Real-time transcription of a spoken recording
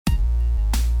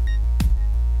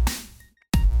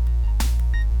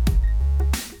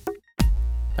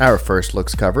Our First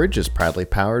Looks coverage is proudly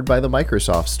powered by the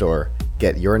Microsoft Store.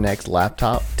 Get your next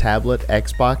laptop, tablet,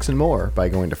 Xbox, and more by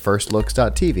going to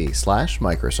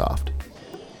firstlooks.tv/Microsoft.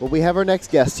 Well, we have our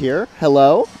next guest here.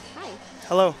 Hello. Hi.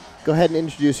 Hello. Go ahead and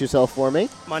introduce yourself for me.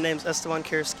 My name's Esteban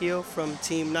Carrasquillo from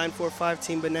Team 945,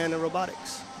 Team Banana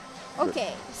Robotics.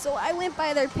 Okay, so I went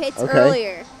by their pits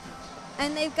earlier,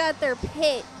 and they've got their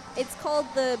pit. It's called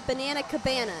the Banana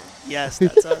Cabana. Yes,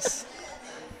 that's us.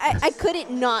 I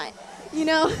couldn't not, you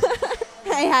know?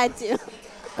 I had to.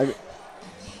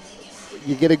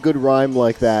 You get a good rhyme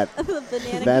like that. The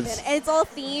Banana Cabana. And it's all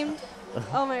themed.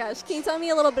 Oh my gosh. Can you tell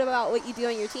me a little bit about what you do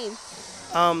on your team?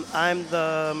 I'm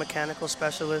the mechanical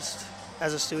specialist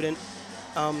as a student.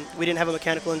 We didn't have a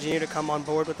mechanical engineer to come on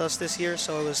board with us this year,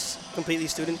 so it was completely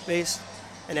student-based.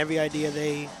 And every idea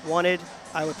they wanted,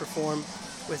 I would perform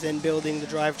within building the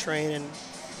drivetrain and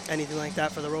anything like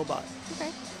that for the robot.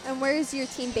 Okay. And where is your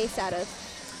team based out of?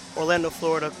 Orlando,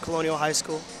 Florida, Colonial High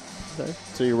School. Okay.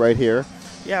 So you're right here.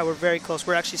 Yeah, we're very close.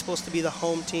 We're actually supposed to be the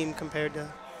home team compared to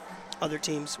other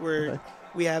teams.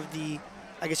 We have the,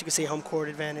 I guess you could say, home court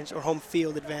advantage or home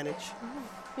field advantage.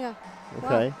 Yeah.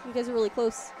 Okay. Wow. You guys are really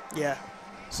close. Yeah.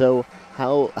 So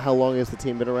how long has the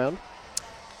team been around?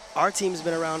 Our team's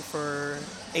been around for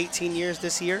 18 years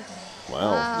this year.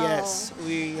 Wow. Yes.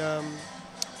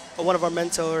 One of our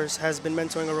mentors has been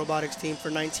mentoring a robotics team for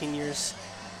 19 years.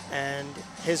 And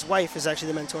his wife is actually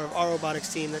the mentor of our robotics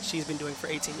team that she's been doing for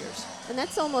 18 years. And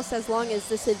that's almost as long as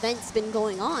this event's been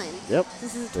going on. Yep.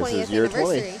 This is the This 20th is year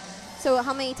anniversary. 20. So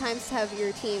how many times have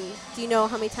your team, do you know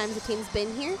how many times the team's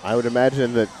been here? I would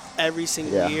imagine that. Every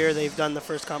single year they've done the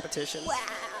first competition. Wow.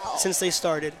 Since they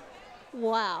started.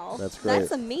 Wow. That's great.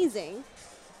 That's amazing.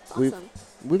 That's awesome.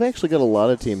 We've actually got a lot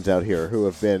of teams out here who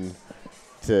have been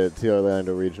to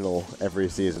Orlando Regional every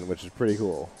season, which is pretty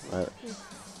cool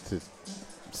to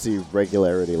see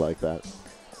regularity like that.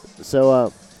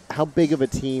 So how big of a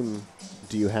team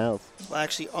do you have? Well,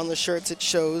 actually, on the shirts it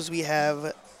shows we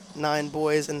have 9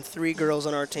 boys and 3 girls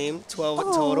on our team, 12 in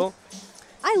total.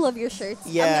 I love your shirts.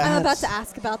 Yeah. I'm about to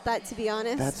ask about that, to be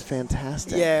honest. That's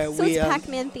fantastic. Yeah, So it's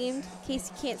Pac-Man themed, in case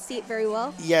you can't see it very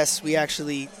well. Yes, we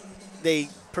actually, they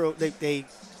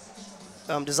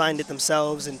designed it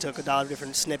themselves and took a lot of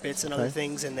different snippets and other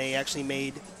things, and they actually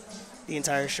made the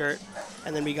entire shirt.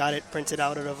 And then we got it printed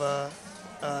out of a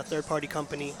third-party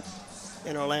company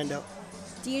in Orlando.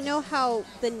 Do you know how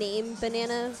the name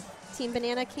Team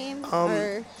Banana came?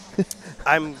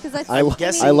 I'm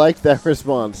guessing. I liked that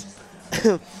response.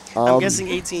 I'm guessing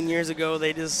 18 years ago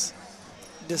they just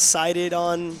decided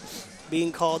on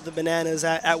being called the Bananas.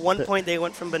 At one point they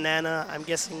went from Banana. I'm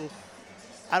guessing,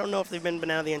 I don't know if they've been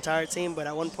Banana the entire team, but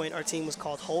at one point our team was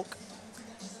called Hulk,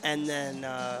 and then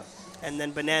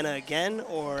Banana again,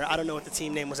 or I don't know what the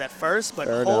team name was at first, but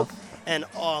Fair Hulk. enough. And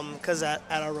because at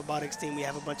our robotics team we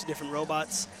have a bunch of different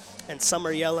robots, and some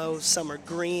are yellow, some are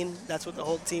green. That's what the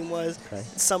Hulk team was. Okay.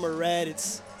 Some are red.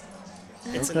 It's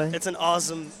an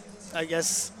awesome. I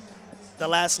guess the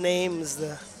last name is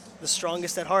the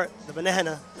strongest at heart, the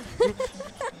Banana.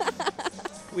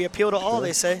 We appeal to all,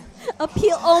 they say.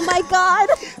 Appeal? Oh my God!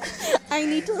 I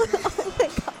need to. Oh my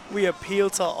God! We appeal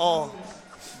to all.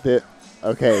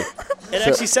 Okay. It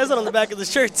actually says it on the back of the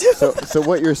shirt too. So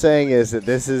what you're saying is that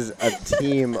this is a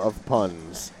team of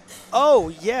puns. Oh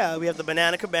yeah, we have the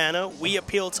Banana Cabana. We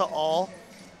appeal to all.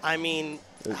 I mean,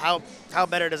 how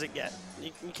better does it get?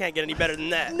 You can't get any better than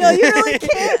that. No, you really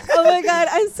can't. Oh my God,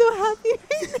 I'm so happy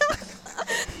right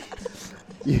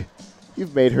now.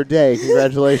 You've made her day.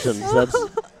 Congratulations. I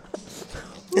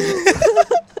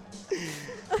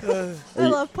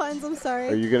love puns. I'm sorry.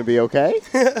 Are you going to be okay?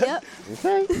 Yep.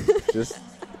 Okay.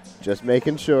 Just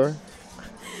making sure.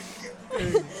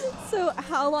 So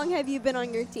how long have you been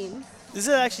on your team? This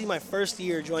is actually my first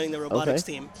year joining the robotics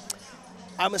team.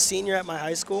 I'm a senior at my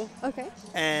high school. Okay.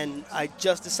 And I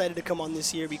just decided to come on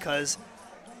this year because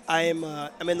I'm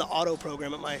in the auto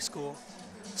program at my school.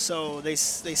 So they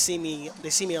see me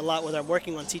a lot whether I'm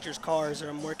working on teachers' cars or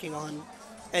I'm working on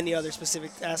any other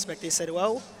specific aspect. They said,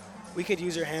 well, we could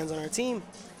use your hands on our team.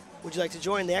 Would you like to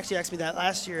join? They actually asked me that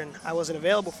last year, and I wasn't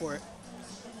available for it.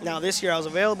 Now this year I was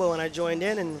available, and I joined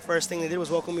in, and the first thing they did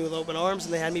was welcome me with open arms,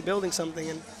 and they had me building something.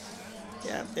 And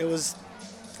yeah,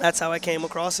 that's how I came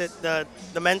across it. The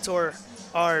mentor,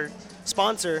 our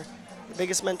sponsor, the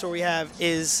biggest mentor we have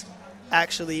is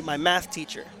actually my math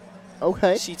teacher.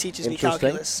 Okay. She teaches me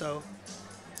calculus, so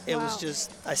it was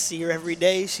just, I see her every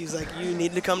day. She's like, you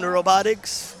need to come to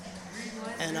robotics.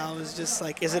 And I was just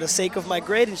like, is it a sake of my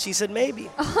grade? And she said, maybe.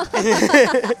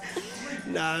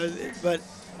 No, but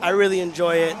I really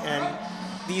enjoy it. And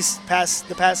the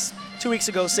past 2 weeks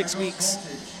ago, 6 weeks,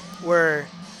 were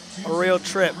a real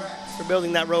trip for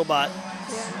building that robot.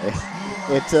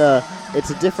 It's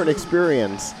a different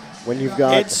experience when you've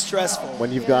got It's stressful.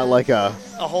 when you've got like a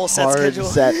whole set hard schedule.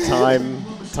 set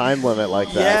time limit like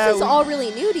that. Yeah. This is all really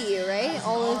new to you, right?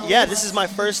 All of Yeah, this is my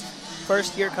first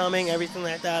year coming, everything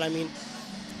like that. I mean,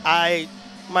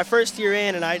 my first year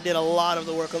in, and I did a lot of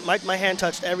the work. My hand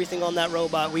touched everything on that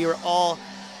robot. We were all,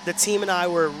 the team and I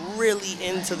were really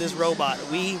into this robot.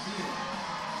 We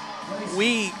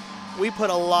put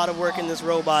a lot of work in this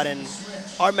robot, and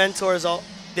our mentors,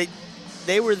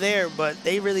 they were there, but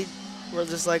they really were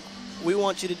just like, we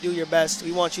want you to do your best.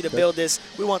 We want you to build this.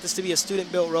 We want this to be a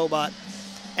student-built robot.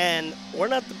 And we're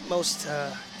not the most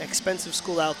expensive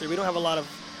school out there. We don't have a lot of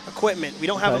equipment. We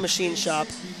don't have a machine shop.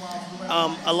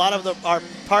 A lot of our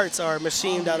parts are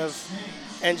machined out of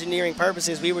engineering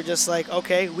purposes. We were just like,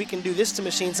 okay, we can do this to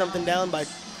machine something down by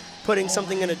putting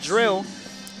something in a drill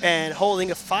and holding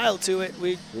a file to it.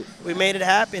 We made it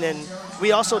happen. And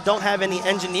we also don't have any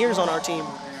engineers on our team.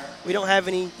 We don't have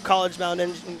any college-bound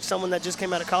someone that just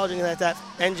came out of college and like that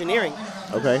engineering.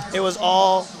 Okay. It was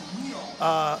all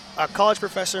a college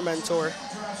professor mentor,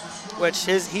 which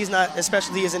he's not, his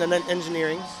specialty is in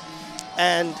engineering.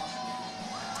 And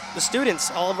the students,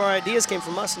 all of our ideas came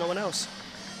from us, no one else.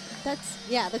 That's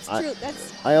true.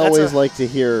 I always like to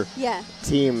hear Yeah.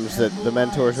 teams that the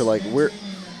mentors are like,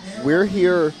 we're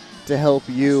here to help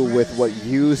you with what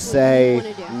you say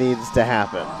wanna do. needs to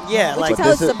happen. Yeah, Which like is how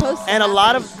it's this is- supposed to and a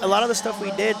happen. lot of the stuff we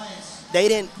did, they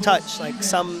didn't touch. Like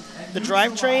the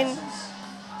drivetrain,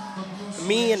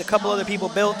 me and a couple other people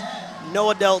built.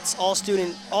 No adults, all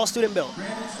student built.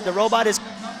 The robot is,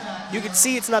 you can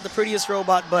see it's not the prettiest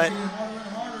robot, but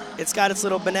it's got its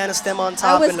little banana stem on I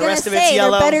top, was and the gonna rest of say it's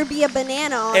yellow. there better be a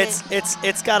banana on it.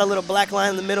 It's got a little black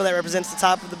line in the middle that represents the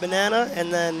top of the banana,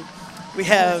 and then we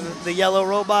have the yellow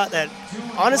robot that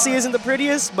honestly isn't the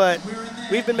prettiest, but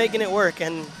we've been making it work.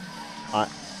 And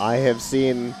I have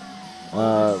seen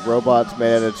robots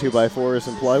made out of 2x4s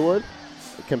and plywood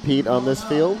compete on this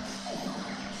field.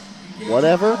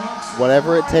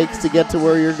 Whatever it takes to get to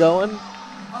where you're going.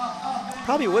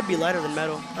 probably would be lighter than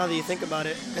metal, now that you think about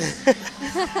it.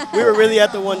 We were really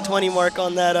at the 120 mark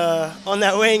on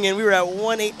that weighing, and we were at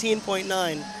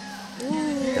 118.9.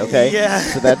 Okay. Yeah.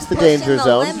 So that's the Pushing danger the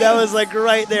zone. limit. That was like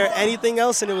right there. Anything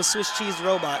else, and it was Swiss cheese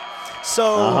robot.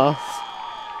 So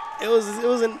it was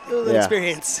an Yeah.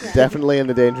 experience. Definitely in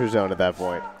the danger zone at that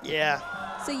point. Yeah.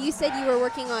 So you said you were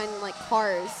working on like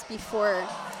cars before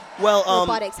Well,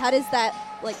 robotics. How does that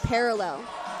like parallel?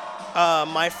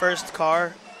 my first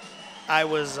car, I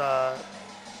was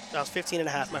 15 and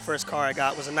a half. My first car I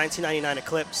got was a 1999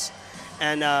 Eclipse,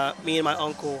 and me and my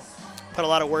uncle put a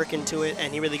lot of work into it,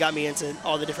 and he really got me into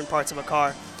all the different parts of a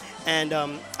car. And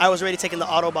I was already taking the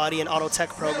auto body and auto tech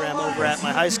program over at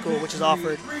my high school, which is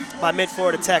offered by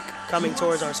Mid-Florida Tech, coming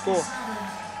towards our school.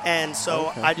 And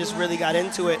so I just really got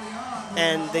into it,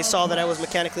 and they saw that I was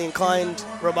mechanically inclined.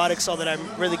 Robotics saw that I'm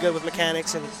really good with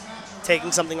mechanics and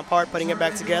taking something apart, putting it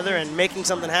back together, and making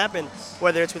something happen,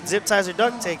 whether it's with zip ties or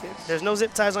duct tape. If there's no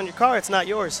zip ties on your car, it's not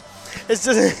yours. It's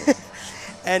just,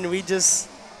 and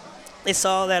they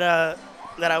saw that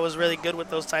I was really good with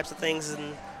those types of things,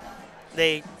 and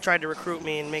they tried to recruit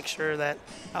me and make sure that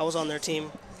I was on their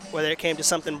team, whether it came to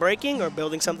something breaking or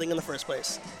building something in the first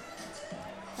place.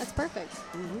 That's perfect.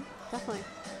 Definitely.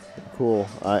 Cool.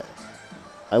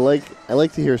 I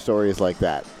like to hear stories like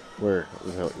that where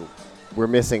we're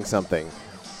missing something.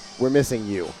 We're missing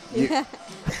you. Yeah.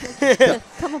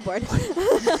 Come aboard.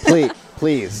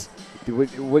 Please.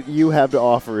 What you have to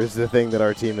offer is the thing that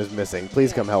our team is missing.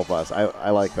 Please come help us.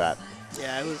 I like that.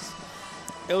 Yeah,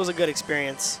 it was a good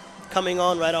experience. Coming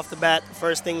on right off the bat, the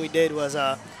first thing we did was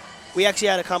we actually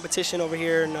had a competition over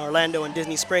here in Orlando and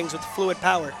Disney Springs with Fluid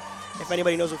Power. If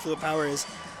anybody knows what Fluid Power is,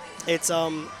 it's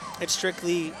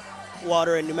strictly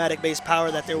water and pneumatic-based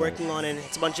power that they're working on, and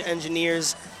it's a bunch of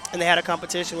engineers, and they had a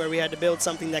competition where we had to build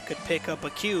something that could pick up a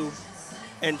cube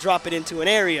and drop it into an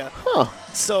area. Huh.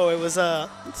 So it was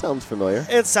It sounds familiar.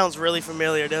 It sounds really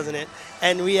familiar, doesn't it?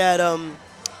 And we had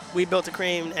we built a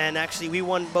crane, and actually we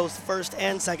won both first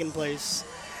and second place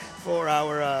for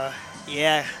our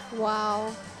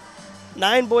Wow.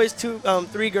 9 boys,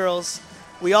 3 girls.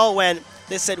 We all went.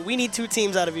 They said, we need 2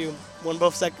 teams out of you. Won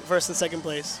both first and second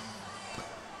place.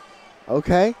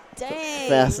 Okay. Dang.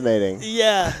 Fascinating.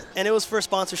 Yeah, and it was for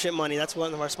sponsorship money. That's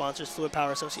one of our sponsors, Fluid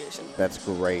Power Association. That's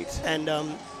great. And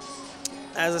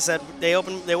as I said, they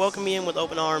welcome me in with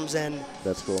open arms, and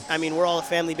That's cool. I mean, we're all a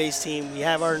family-based team. We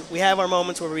have our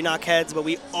moments where we knock heads, but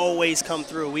we always come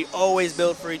through. We always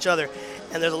build for each other.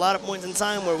 And there's a lot of points in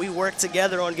time where we work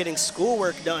together on getting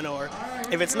schoolwork done or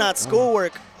if it's not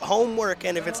schoolwork, homework,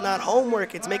 and if it's not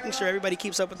homework, it's making sure everybody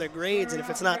keeps up with their grades, and if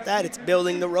it's not that, it's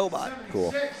building the robot.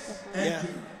 Cool. Yeah.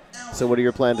 So what are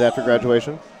your plans after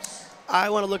graduation? I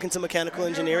want to look into mechanical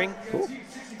engineering. Cool.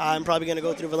 I'm probably going to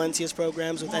go through Valencia's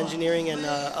programs with engineering and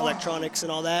electronics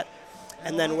and all that,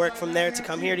 and then work from there to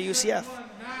come here to UCF.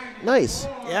 Nice.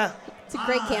 Yeah. It's a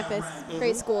great campus,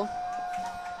 great school.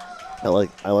 I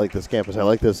like this campus. I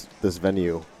like this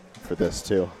venue for this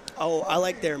too. Oh, I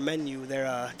like their menu.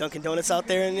 Their Dunkin' Donuts out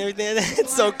there and everything.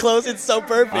 It's so close. It's so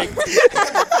perfect.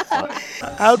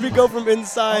 How'd we go from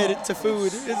inside to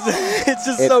food? It's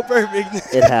just so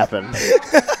perfect. It happened.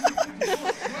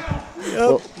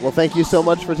 Well, thank you so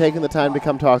much for taking the time to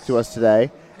come talk to us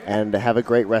today, and have a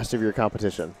great rest of your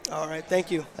competition. All right.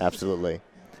 Thank you. Absolutely.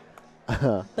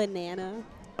 Banana.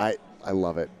 I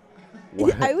love it.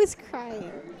 I was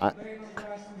crying.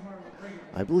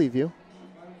 I believe you.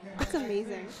 It's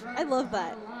amazing. I love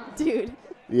that. Dude.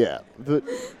 Yeah.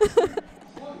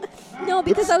 No,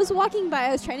 because I was walking by.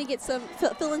 I was trying to get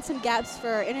fill in some gaps for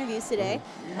our interviews today,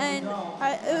 and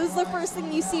it was the first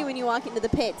thing you see when you walk into the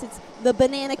pits. It's the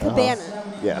Banana Cabana.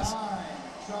 Yes.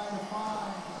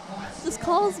 Just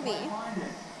calls me.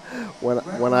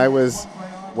 When I was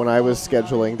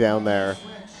scheduling down there,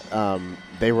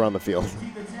 they were on the field,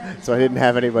 so I didn't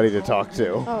have anybody to talk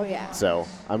to. Oh yeah. So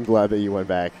I'm glad that you went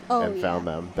back and yeah. found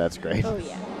them. That's great. Oh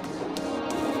yeah.